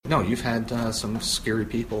no, you've had some scary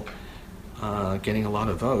people getting a lot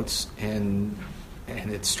of votes, and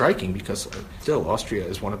it's striking because still Austria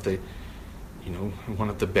is one of the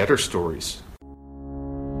better stories.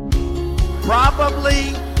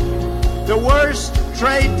 Probably the worst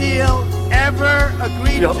trade deal ever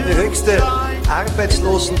agreed to. Wir haben die höchste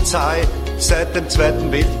Arbeitslosenzahl seit dem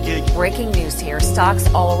Zweiten Weltkrieg. Breaking news here.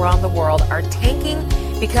 Stocks all around the world are tanking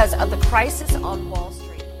because of the crisis on Wall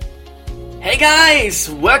Street. Hey guys!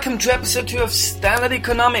 Welcome to episode 2 of Standard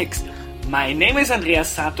Economics. My name is Andreas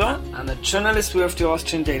Sator. I'm a journalist with the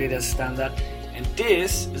Austrian daily Der Standard, and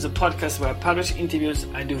this is a podcast where I publish interviews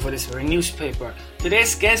I do for this very newspaper.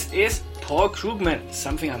 Today's guest is Paul Krugman,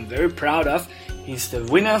 something I'm very proud of. He's the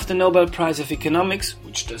winner of the Nobel Prize of Economics,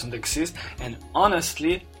 which doesn't exist, and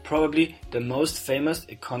honestly, probably the most famous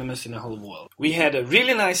economist in the whole world. We had a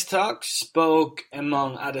really nice talk, spoke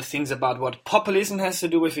among other things about what populism has to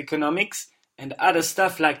do with economics, and other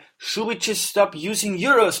stuff like, should we just stop using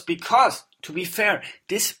euros? Because, to be fair,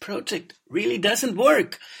 this project really doesn't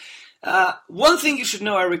work. One thing you should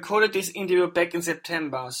know, I recorded this interview back in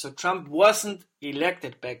September, so Trump wasn't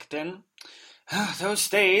elected back then. Those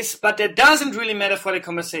days, but that doesn't really matter for the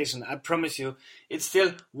conversation, I promise you. It's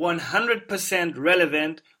still 100%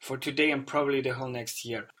 relevant for today and probably the whole next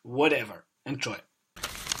year. Whatever. Enjoy.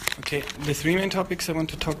 Okay, the three main topics I want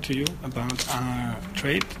to talk to you about are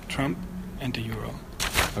trade, Trump, and the euro.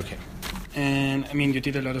 Okay. And I mean, you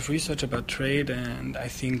did a lot of research about trade, and I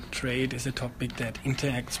think trade is a topic that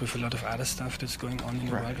interacts with a lot of other stuff that's going on in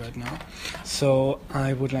the world right now. So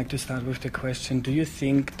I would like to start with the question, do you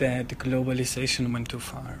think that globalization went too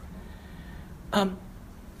far?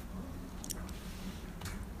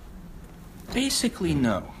 Basically,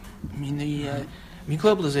 no. I mean,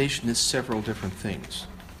 globalization is several different things.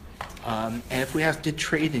 And if we did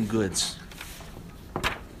trade in goods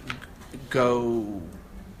go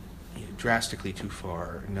drastically too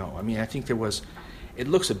far, no. I mean, I think it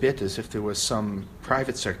looks a bit as if there was some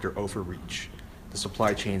private sector overreach. The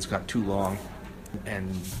supply chains got too long,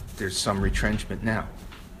 and there's some retrenchment now,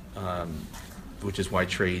 which is why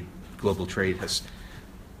global trade has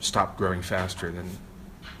stopped growing faster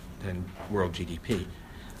than world GDP.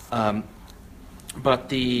 But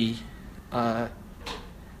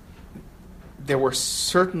there were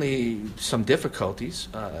certainly some difficulties,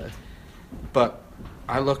 but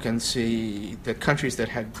I look and see that countries that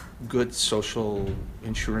had good social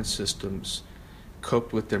insurance systems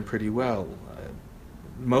coped with them pretty well.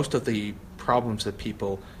 Most of the problems that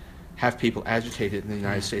people agitated in the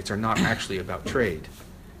United States are not actually about trade.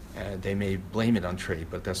 They may blame it on trade,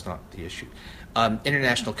 but that's not the issue.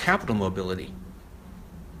 International capital mobility,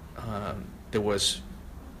 there was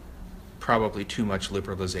probably too much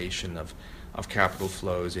liberalization of capital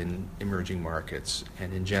flows in emerging markets,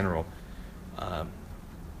 and in general,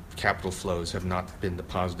 capital flows have not been the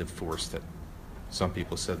positive force that some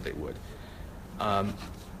people said they would.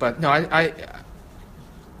 But no, I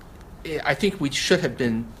think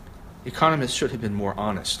economists should have been more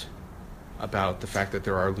honest about the fact that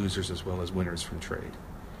there are losers as well as winners from trade.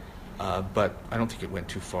 But I don't think it went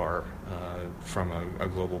too far from a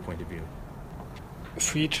global point of view.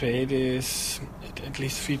 Free trade at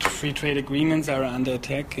least free trade agreements are under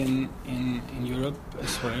attack in Europe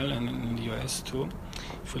as well, and in the US too.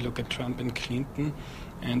 If we look at Trump and Clinton,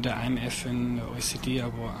 and the IMF and the OECD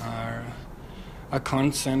are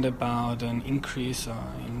concerned about an increase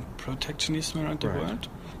in protectionism around the world.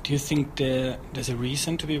 Do you think there's a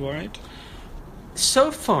reason to be worried?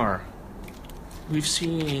 So far, we've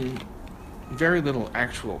seen very little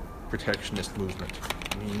actual protectionist movement.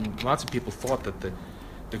 I mean, lots of people thought that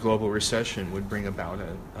the global recession would bring about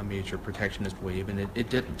a major protectionist wave, and it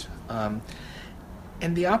didn't.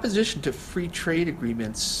 And the opposition to free trade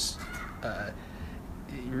agreements,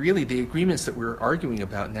 really the agreements that we're arguing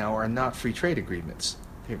about now are not free trade agreements.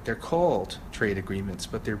 They're called trade agreements,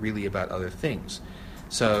 but they're really about other things.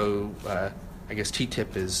 So I guess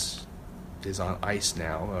TTIP is on ice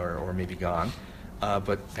now, or maybe gone.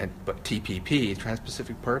 But TPP,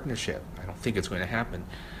 Trans-Pacific Partnership, I don't think it's going to happen.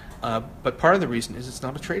 But part of the reason is it's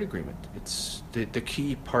not a trade agreement. It's the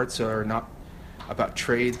key parts are not about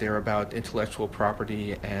trade; they're about intellectual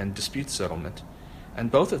property and dispute settlement,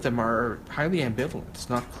 and both of them are highly ambivalent. It's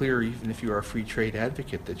not clear, even if you are a free trade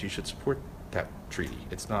advocate, that you should support that treaty.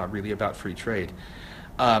 It's not really about free trade.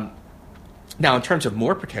 Now, in terms of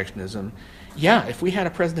more protectionism, yeah, if we had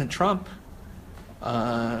a President Trump,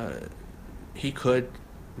 he could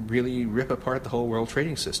really rip apart the whole world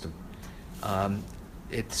trading system.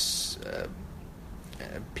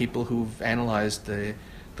 People who've analyzed the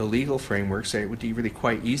legal framework say it would be really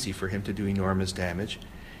quite easy for him to do enormous damage.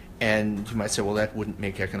 And you might say, well, that wouldn't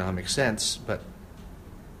make economic sense, but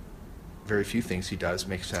very few things he does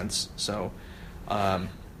make sense. So,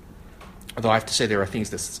 although I have to say there are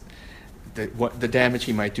things that what the damage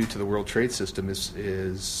he might do to the world trade system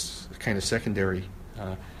is kind of secondary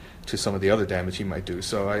to some of the other damage he might do.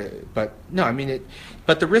 So, but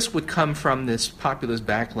the risk would come from this populist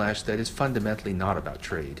backlash that is fundamentally not about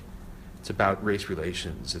trade. It's about race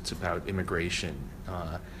relations. It's about immigration.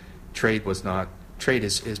 Trade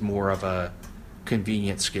is more of a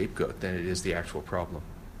convenient scapegoat than it is the actual problem.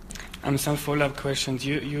 Some follow-up questions.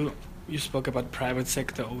 You spoke about private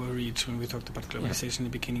sector overreach when we talked about globalization in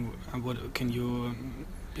the beginning. Can you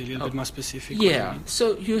be a little bit more specific? Yeah.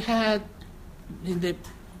 So you had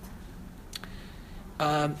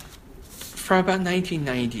from about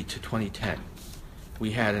 1990 to 2010,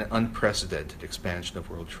 we had an unprecedented expansion of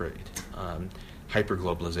world trade,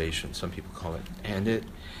 hyperglobalization, some people call it, and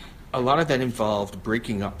a lot of that involved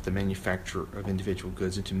breaking up the manufacture of individual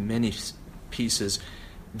goods into many pieces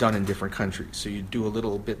done in different countries. So you do a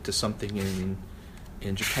little bit to something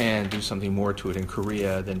in Japan, do something more to it in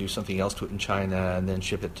Korea, then do something else to it in China, and then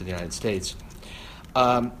ship it to the United States.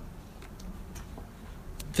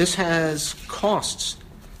 This has costs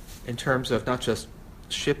in terms of not just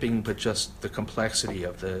shipping, but just the complexity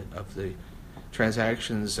of the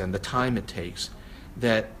transactions and the time it takes,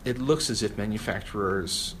 that it looks as if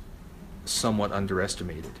manufacturers somewhat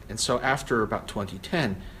underestimated. And so after about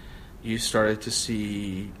 2010, you started to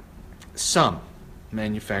see some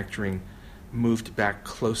manufacturing moved back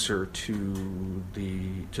closer to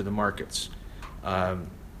the markets.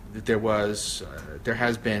 There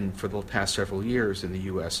has been for the past several years in the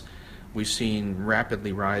U.S., we've seen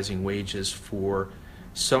rapidly rising wages for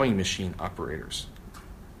sewing machine operators.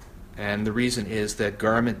 And the reason is that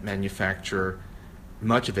garment manufacture,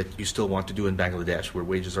 much of it you still want to do in Bangladesh where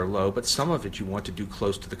wages are low, but some of it you want to do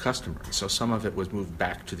close to the customer. So some of it was moved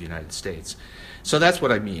back to the United States. So that's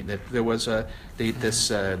what I mean, that there was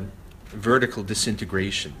this vertical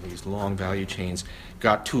disintegration. These long value chains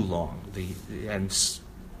got too long. And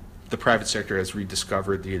the private sector has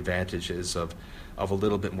rediscovered the advantages of a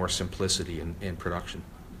little bit more simplicity in production.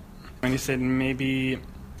 When you said maybe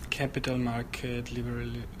capital market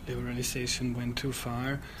liberalization went too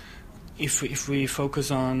far, if we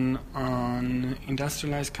focus on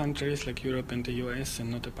industrialized countries like Europe and the US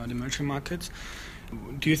and not about emerging markets,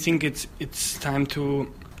 do you think it's time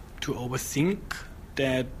to overthink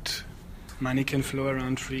that money can flow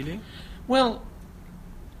around freely? Well,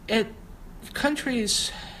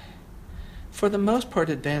 countries, for the most part,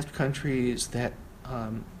 advanced countries that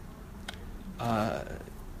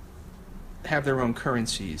have their own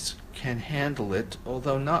currencies can handle it,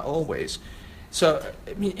 although not always. So,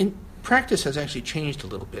 I mean, in practice has actually changed a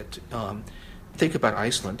little bit. Think about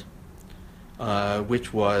Iceland,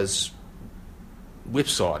 which was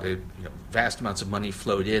whipsawed. Vast amounts of money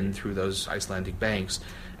flowed in through those Icelandic banks,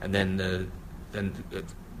 and then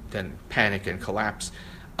panic and collapse.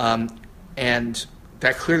 And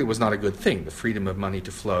that clearly was not a good thing. The freedom of money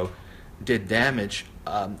to flow did damage.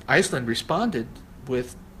 Iceland responded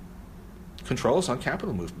with controls on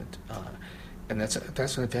capital movement, and that's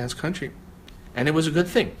an advanced country, and it was a good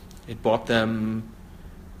thing. It bought them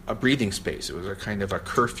a breathing space. It was a kind of a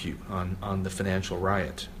curfew on the financial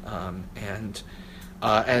riot, and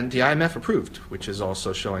the IMF approved, which is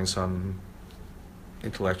also showing some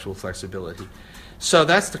intellectual flexibility. So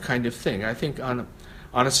that's the kind of thing. I think on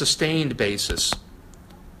a sustained basis,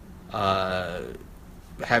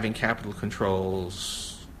 having capital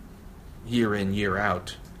controls year in, year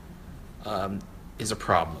out is a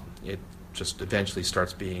problem. It just eventually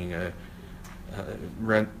starts being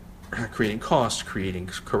creating costs, creating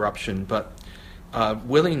corruption, but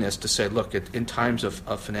willingness to say, look, in times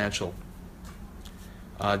of financial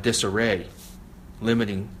disarray,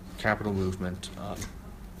 limiting capital movement,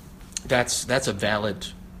 that's a valid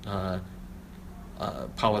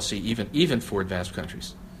policy even for advanced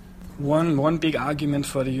countries. One big argument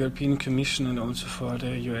for the European Commission and also for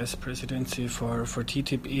the US presidency for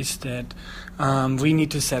TTIP is that we need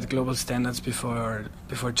to set global standards before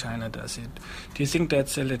China does it. Do you think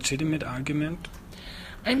that's a legitimate argument?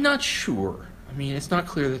 I'm not sure. I mean, it's not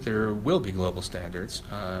clear that there will be global standards,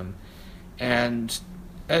 and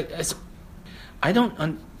I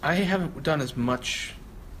haven't done as much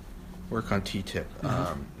work on TTIP.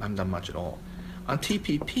 I haven't done much at all. On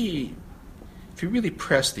TPP, if you really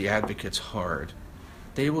press the advocates hard,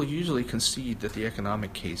 they will usually concede that the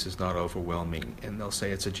economic case is not overwhelming, and they'll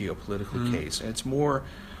say it's a geopolitical case. And it's more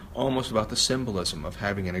almost about the symbolism of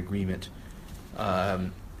having an agreement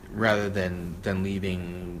rather than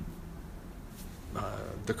leaving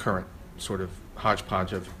the current sort of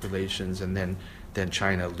hodgepodge of relations, and then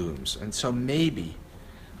China looms. And so maybe,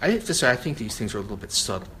 I have to say, I think these things are a little bit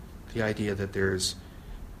subtle. The idea that there's,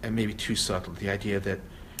 and maybe too subtle, the idea that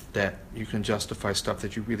you can justify stuff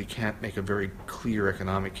that you really can't make a very clear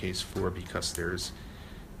economic case for because there's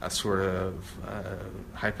a sort of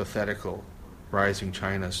hypothetical rising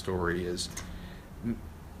China story is,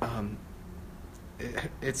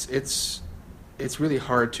 it's really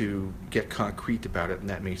hard to get concrete about it, and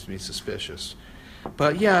that makes me suspicious.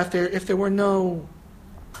 But yeah, if there were no,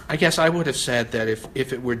 I guess I would have said that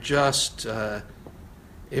if it were just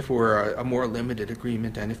if were a more limited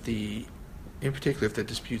agreement, and in particular if the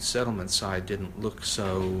dispute settlement side didn't look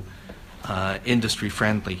so industry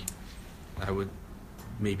friendly,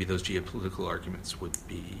 maybe those geopolitical arguments would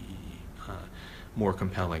be more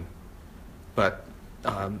compelling. But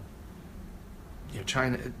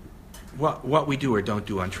China, what we do or don't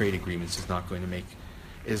do on trade agreements is not going to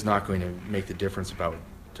make the difference about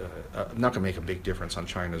not going to make a big difference on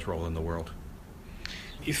China's role in the world.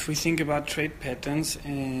 If we think about trade patterns,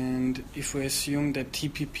 and if we assume that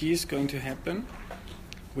TPP is going to happen,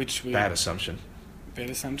 which we bad assumption,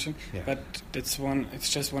 yeah. But it's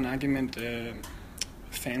just one argument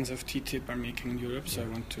fans of TTIP are making in Europe, so I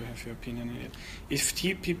want to have your opinion on it. If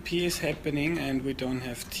TPP is happening and we don't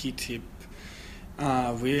have TTIP,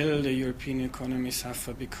 will the European economy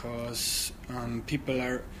suffer because people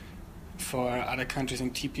are, for other countries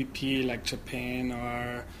in TPP like Japan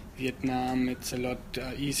or Vietnam, it's a lot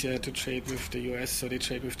easier to trade with the US, so they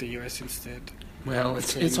trade with the US instead? Well,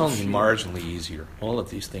 it's only marginally easier. All of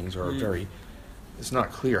these things are very, it's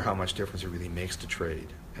not clear how much difference it really makes to trade.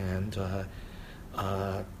 And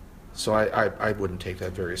so I wouldn't take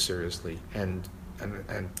that very seriously. And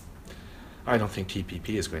I don't think TPP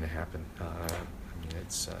is going to happen.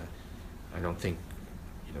 I don't think,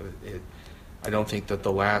 I don't think that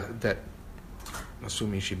that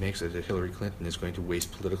assuming she makes it, that Hillary Clinton is going to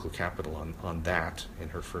waste political capital on that in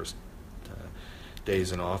her first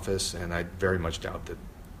days in office, and I very much doubt that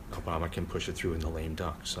Obama can push it through in the lame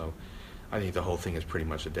duck. So I think the whole thing is pretty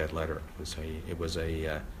much a dead letter. It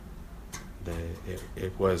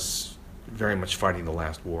was very much fighting the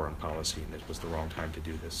last war on policy, and it was the wrong time to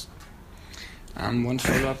do this. One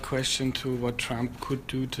follow-up question to what Trump could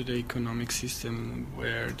do to the economic system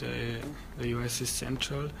where the U.S. is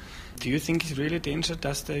central. Do you think it's really dangerous?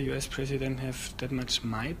 Does the U.S. president have that much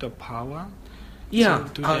might or power to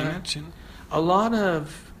do damage? A lot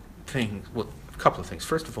of things, well, a couple of things.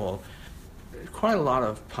 First of all, quite a lot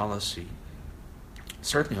of policy,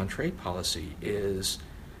 certainly on trade policy, is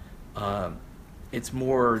it's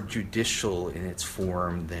more judicial in its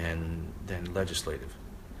form than legislative.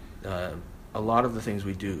 A lot of the things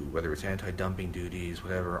we do, whether it's anti-dumping duties,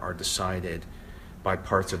 whatever, are decided by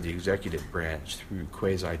parts of the executive branch through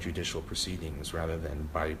quasi-judicial proceedings rather than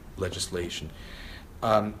by legislation.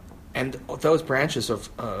 And those branches of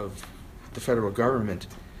the federal government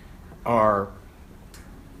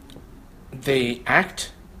they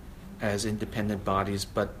act as independent bodies,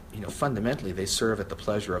 but fundamentally they serve at the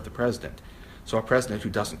pleasure of the president. So a president who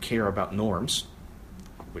doesn't care about norms,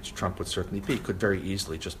 which Trump would certainly be, could very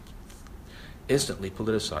easily just instantly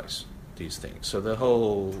politicize these things. So the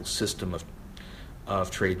whole system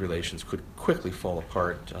of trade relations could quickly fall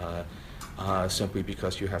apart simply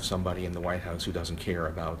because you have somebody in the White House who doesn't care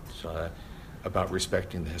about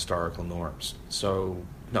respecting the historical norms. So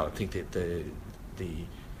no, I think that the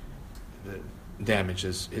damage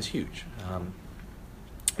is huge.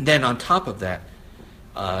 Then on top of that,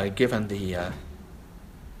 given the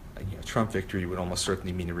Trump victory would almost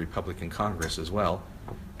certainly mean a Republican Congress as well,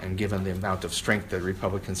 and given the amount of strength that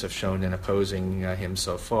Republicans have shown in opposing him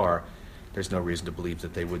so far, there's no reason to believe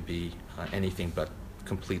that they would be anything but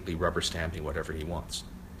completely rubber stamping whatever he wants.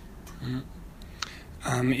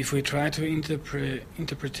 Mm-hmm. If we try to interpret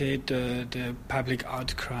the public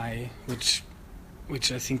outcry, which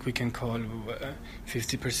I think we can call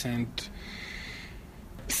 50%,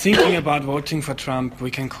 thinking about voting for Trump, we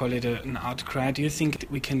can call it an outcry. Do you think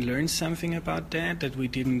we can learn something about that we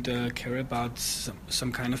didn't care about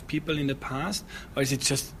some kind of people in the past? Or is it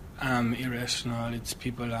just irrational? It's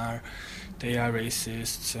they are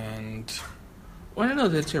racists and... Well, I don't know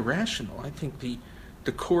that it's irrational. I think the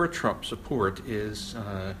core Trump support is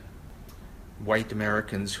white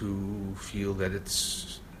Americans who feel that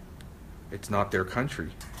it's not their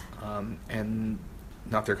country, and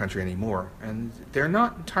not their country anymore. And they're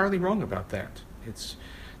not entirely wrong about that. It's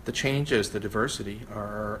the changes, the diversity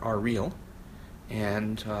are real,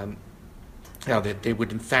 and they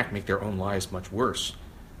would in fact make their own lives much worse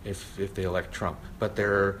if they elect Trump. But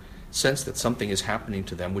their sense that something is happening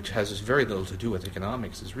to them, which has very little to do with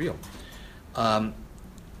economics, is real.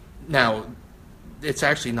 Now, it's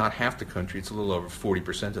actually not half the country. It's a little over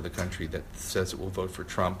 40% of the country that says it will vote for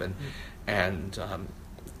Trump, and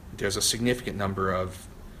there's a significant number of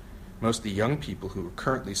mostly young people who are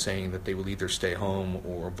currently saying that they will either stay home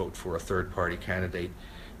or vote for a third-party candidate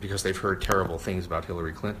because they've heard terrible things about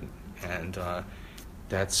Hillary Clinton, and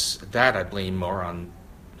that I blame more on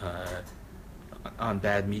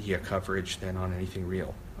bad media coverage than on anything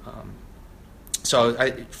real. So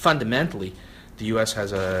fundamentally, the U.S.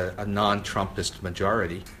 has a non-Trumpist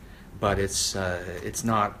majority, but it's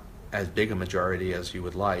not as big a majority as you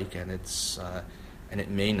would like, and it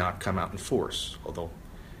may not come out in force. Although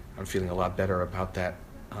I'm feeling a lot better about that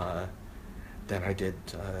than I did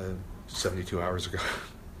 72 hours ago.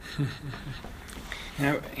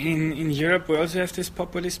 Now, in Europe, we also have this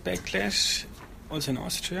populist backlash, also in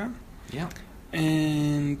Austria. Yeah.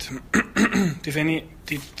 And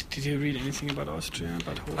did you read anything about Austria?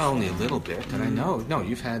 Only a little bit, and I know. No,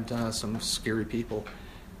 you've had some scary people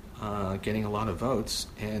getting a lot of votes,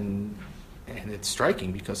 and it's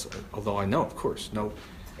striking because although I know, of course,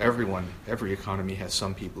 every economy has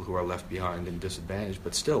some people who are left behind and disadvantaged,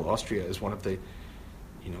 but still, Austria is one of the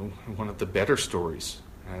better stories,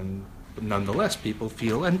 and nonetheless, people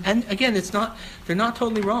feel, and again, they're not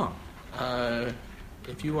totally wrong.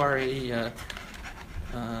 If you are in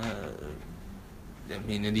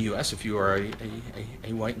the U.S., if you are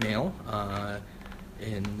a white male,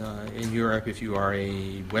 in Europe, if you are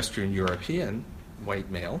a Western European white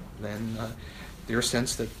male, then there's a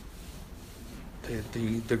sense that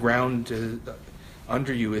the ground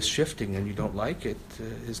under you is shifting and you don't like it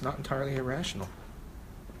is not entirely irrational.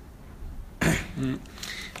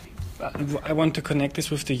 I want to connect this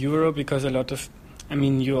with the euro because you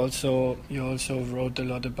also wrote a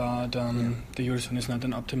lot about the Eurozone is not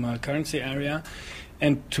an optimal currency area,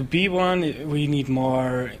 and to be one, we need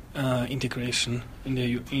more integration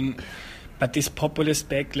but this populist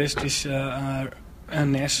backlash, this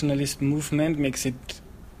nationalist movement makes it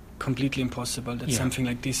completely impossible that something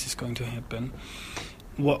like this is going to happen.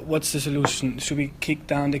 What's the solution? Should we kick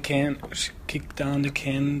down the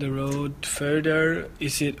road further?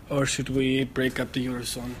 Or should we break up the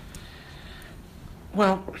Eurozone?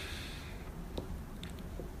 Well,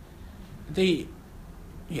 the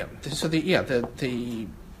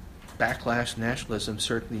backlash nationalism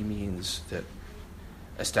certainly means that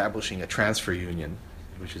establishing a transfer union,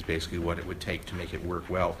 which is basically what it would take to make it work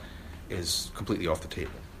well, is completely off the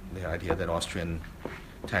table. The idea that Austrian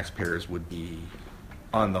taxpayers would be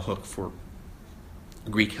on the hook for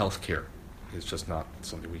Greek health care is just not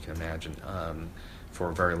something we can imagine for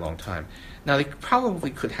a very long time. Now, they probably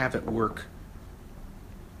could have it work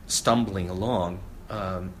stumbling along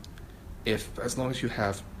as long as you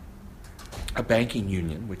have a banking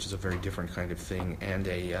union, which is a very different kind of thing, and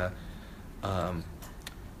a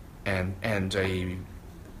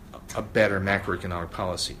better macroeconomic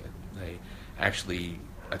policy. They actually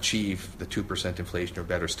achieve the 2% inflation, or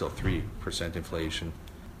better still, 3% inflation.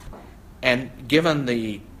 And given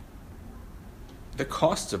the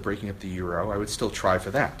costs of breaking up the euro, I would still try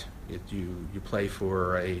for that. You play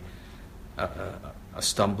for a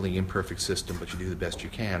stumbling, imperfect system, but you do the best you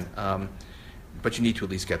can. But you need to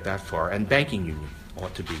at least get that far. And banking union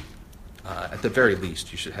ought to be, at the very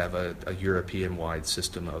least, you should have a European-wide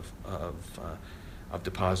system of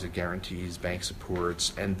deposit guarantees, bank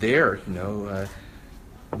supports, and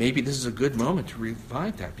maybe this is a good moment to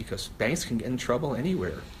revive that because banks can get in trouble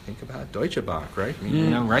anywhere. Think about Deutsche Bank, right?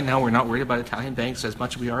 Right now we're not worried about Italian banks as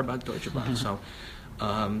much as we are about Deutsche Bank.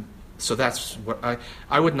 So that's what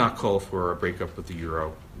I would not call for a breakup of the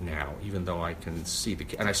euro now, even though I can see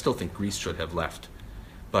and I still think Greece should have left.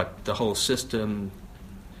 But the whole system,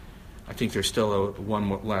 I think there's still one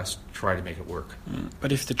last try to make it work.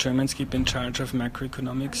 But if the Germans keep in charge of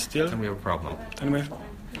macroeconomics still, then we have a problem.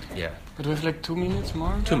 Yeah. But we have like 2 minutes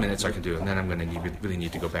more? 2 minutes I can do, and then I'm going to really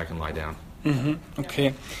need to go back and lie down. Mm-hmm.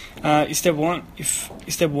 Okay. Is there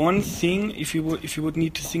one thing, if you would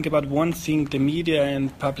need to think about one thing, the media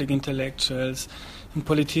and public intellectuals and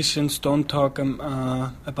politicians don't talk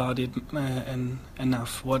about it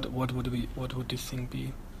enough? What would this thing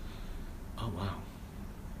be? Oh wow.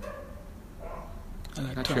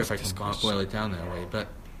 Not sure if I can boil it down that way, but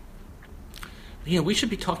we should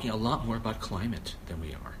be talking a lot more about climate than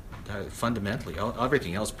we are. Fundamentally,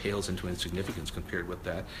 everything else pales into insignificance compared with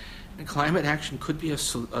that. And climate action could be a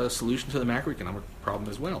solution to the macroeconomic problem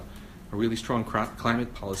as well. A really strong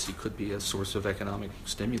climate policy could be a source of economic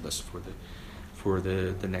stimulus for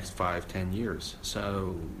the next 5-10 years.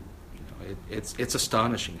 So, it's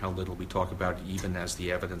astonishing how little we talk about it, even as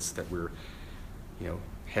the evidence that we're,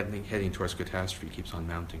 heading towards catastrophe keeps on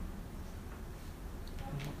mounting.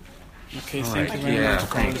 Okay, All thank right. you very Yeah, much.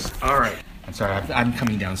 thanks. All right. I'm sorry, I'm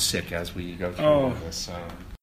coming down sick as we go through Oh. all this.